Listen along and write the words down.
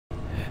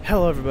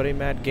Hello everybody,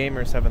 Mad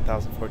Gamer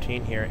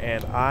 7014 here,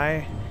 and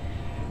I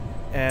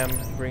am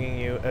bringing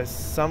you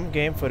some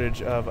game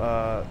footage of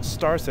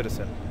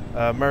StarCitizen,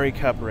 Murray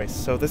Cup race.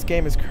 So this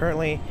game is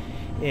currently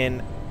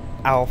in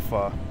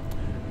alpha,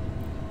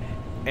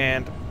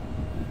 and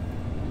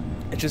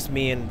it's just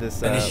me and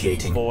this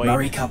Initiating boy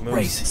Murray Cup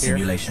race here.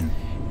 simulation.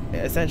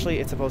 Essentially,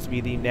 it's supposed to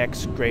be the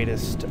next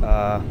greatest.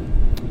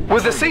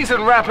 With the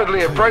season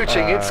rapidly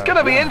approaching, it's going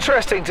to be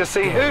interesting to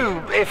see who,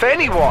 if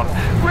anyone,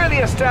 really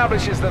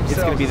establishes themselves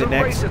it's going to be the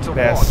next racer to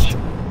best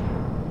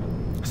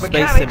watch. space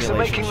Mechanics are simulation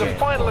making the game.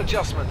 final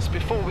adjustments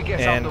before we get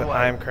And underway.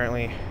 I'm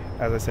currently,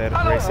 as I said,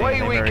 And racing away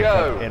the we Murray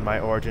go. Cup in my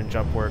Origin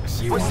Jump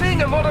Works. We're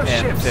seeing a lot of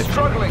M50. ships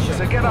struggling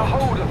to get a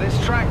hold of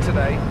this track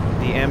today.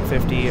 The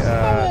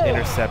M50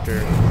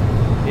 Interceptor.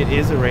 It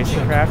is a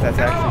racing craft that's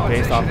actually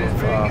based off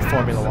of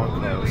Formula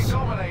One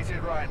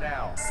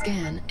cars.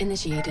 Scan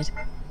initiated.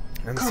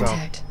 And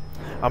Contact. so,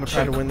 I'm gonna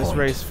try to win this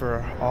race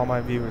for all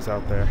my viewers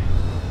out there.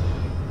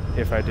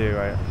 If I do,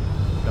 I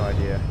have no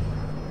idea.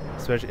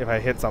 Especially if I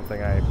hit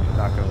something, I'm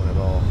not gonna win at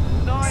all.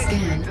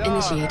 Scan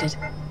initiated.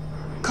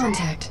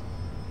 Contact.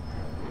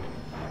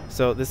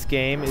 So this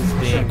game is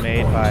being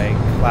made by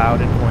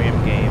Cloud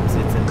Emporium Games.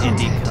 It's an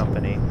indie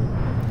company,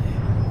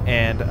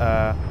 and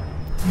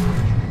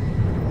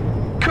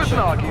Couldn't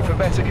argue for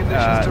better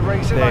conditions to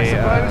race in,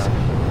 I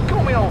suppose.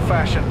 Call me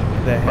old-fashioned.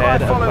 the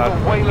head of follow the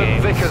Buckhorn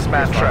Wayland Games, Vickers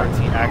mantra.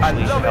 He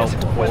actually I love helped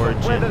it when the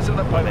Origin weather's in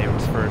the when they were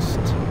bonus.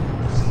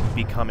 first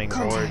becoming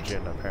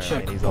Origin,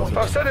 apparently. He's also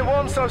I've said it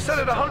once, I've said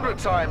it 100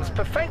 times.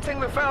 Perfecting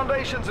the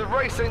foundations of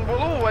racing will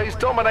always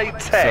dominate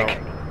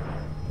tech.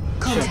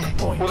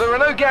 Contact. Well, there are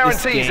no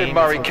guarantees in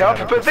Murray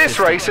Cup, but this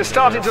race is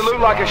starting to look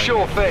like a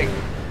sure thing.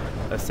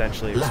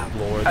 essentially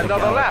explore the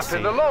Another lap galaxy.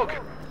 in the log.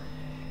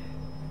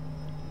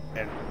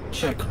 And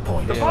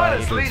Checkpoint. The it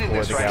pilots allows you to leading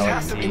this explore the race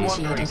have to be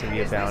galaxy, wondering, to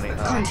be a bounty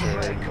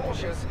Contact. hunter,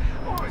 cautious,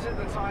 or is it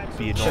the time to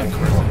be a normal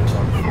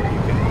person where you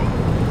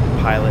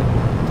can pilot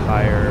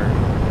entire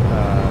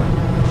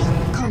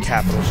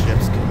capital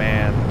ships,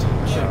 command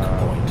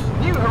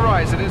Checkpoint. New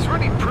Horizon is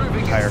really proving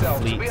entire itself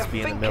to be fleets, a be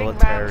in the thinking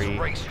military. man's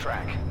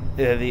racetrack.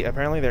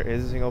 Apparently there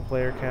is a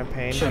single-player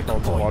campaign called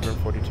Checkpoint. Squadron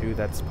 42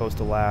 that's supposed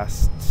to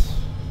last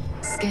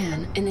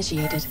Scan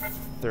initiated.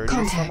 30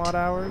 Contact. some odd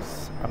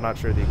hours. I'm not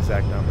sure the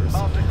exact numbers.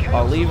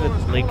 I'll leave a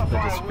link in the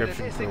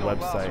description to the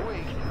website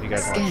if you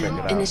guys want to check Scan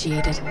it out.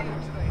 initiated.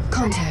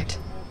 Contact.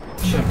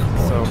 Checkpoint.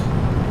 So,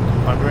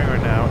 what I'm doing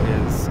right now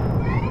is,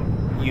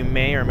 you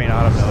may or may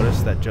not have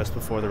noticed that just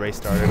before the race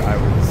started, I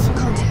was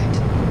Contact.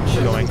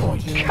 going.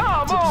 Checkpoint.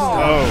 Come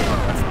on!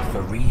 Oh!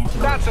 For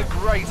re-entry. That's a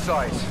great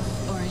sight.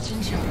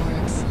 Origin Jump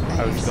Works.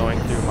 I was going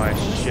through my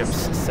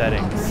ship's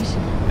settings,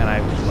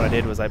 and what I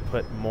did was I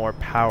put more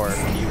power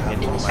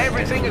into my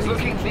Everything is engine.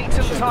 looking neat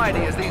and tidy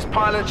as these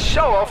pilots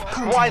show off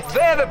why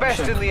they're the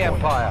best in the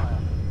Empire.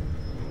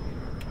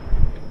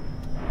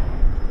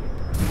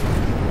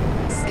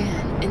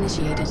 Scan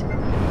initiated.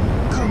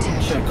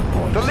 Contact.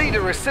 Checkpoint. The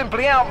leader is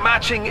simply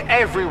outmatching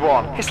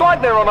everyone. It's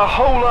like they're on a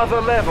whole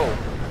other level.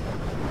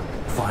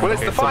 Well,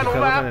 it's Okay, the so final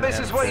because lap. of This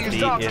an is where you M50,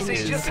 start to it see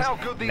is just how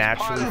good these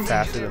naturally pilots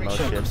faster than are.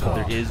 most ships, but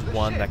there is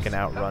one that can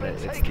outrun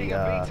it. It's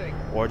the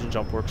Origin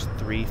Jump Works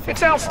 350.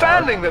 It's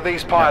outstanding that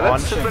these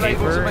pilots now, have on been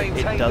able to paper, maintain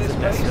it this doesn't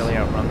pace. necessarily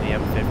outrun the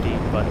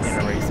M50, but in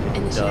a race it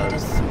Initiated.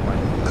 does,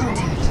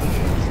 Contact.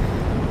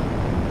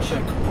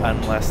 Checkpoint.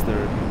 unless the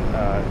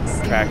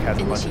track has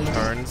a bunch of Initiated.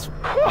 turns.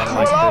 Well,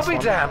 unlike I'll this be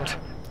one. damned.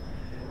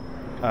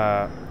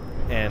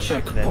 And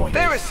Checkpoint. then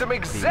There is some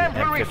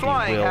exemplary the M50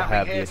 flying will have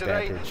happening the here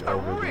today. advantage A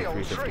over the real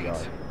 350R. treat.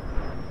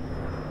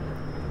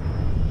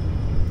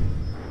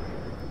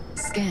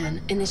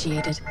 Scan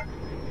initiated.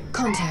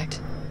 Contact.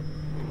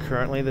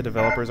 Currently, the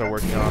developers are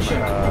working on a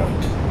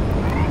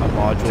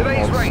module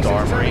Today's called race is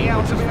Star turning Marine,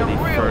 out which to is be for a the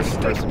real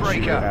first-person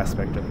stick-breaker. shooter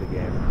aspect of the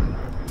game.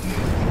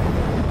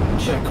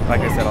 Checkpoint.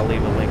 Like I said, I'll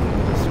leave a link in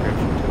the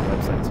description to the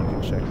website so you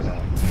can check it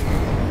out.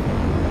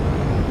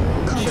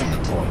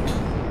 Contact. Checkpoint.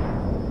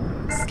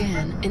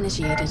 Scan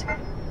initiated.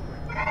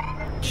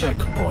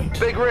 Checkpoint.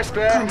 Big risk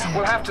there. Contact.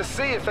 We'll have to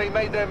see if they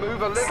made their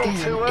move a little Scan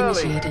too early.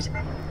 initiated.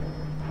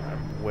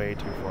 I'm way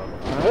too far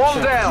behind.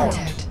 One down.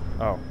 Contact.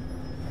 Oh.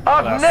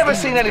 I've Last never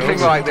time. seen anything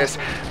Over. like this.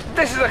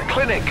 This is a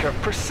clinic of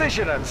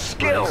precision and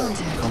skill.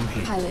 Contact.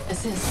 Complete. Pilot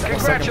assist. Second place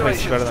is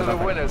Congratulations better to than the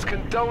nothing. winners.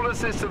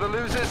 Condolences to the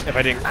losers. If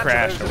I didn't and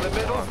crash, to those in the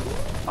middle,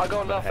 I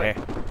got nothing. Hey.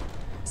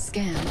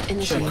 Scan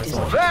initiated.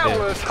 Checkpoint. That Yeah.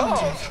 was hot.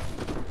 Contact.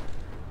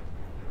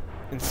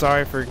 And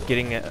sorry for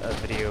getting a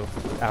video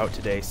out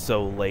today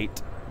so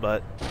late,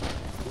 but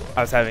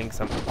I was having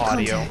some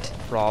audio Contact.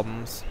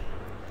 problems.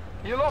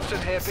 You'll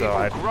often hear So people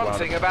I'd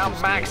grunting rather about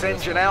just max do this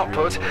engine really,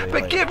 output, really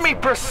but late, give me so.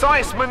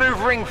 precise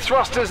maneuvering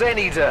thrusters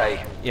any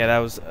day. Yeah, that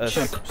was a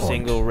Checkpoint.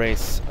 single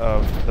race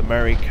of the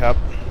Murray Cup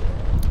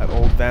at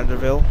Old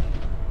Vanderbilt.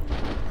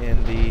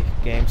 in the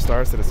game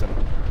StarCitizen.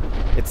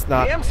 It's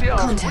not,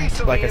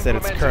 Contact. like I said,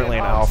 it's currently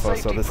an alpha,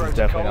 so this is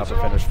definitely not the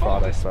finished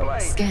product, but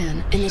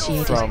Scan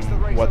initiated. from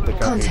what the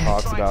company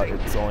Contact. talks about,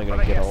 it's only going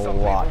to get a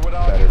lot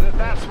better than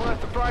That's that.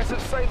 worth the price of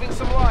saving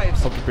some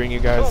lives. Hope to bring you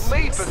guys Not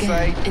me per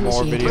se, Scan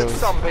more initiated. videos but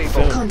some people.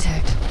 soon.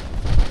 Contact.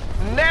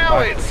 Now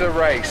Bye. it's a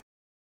race.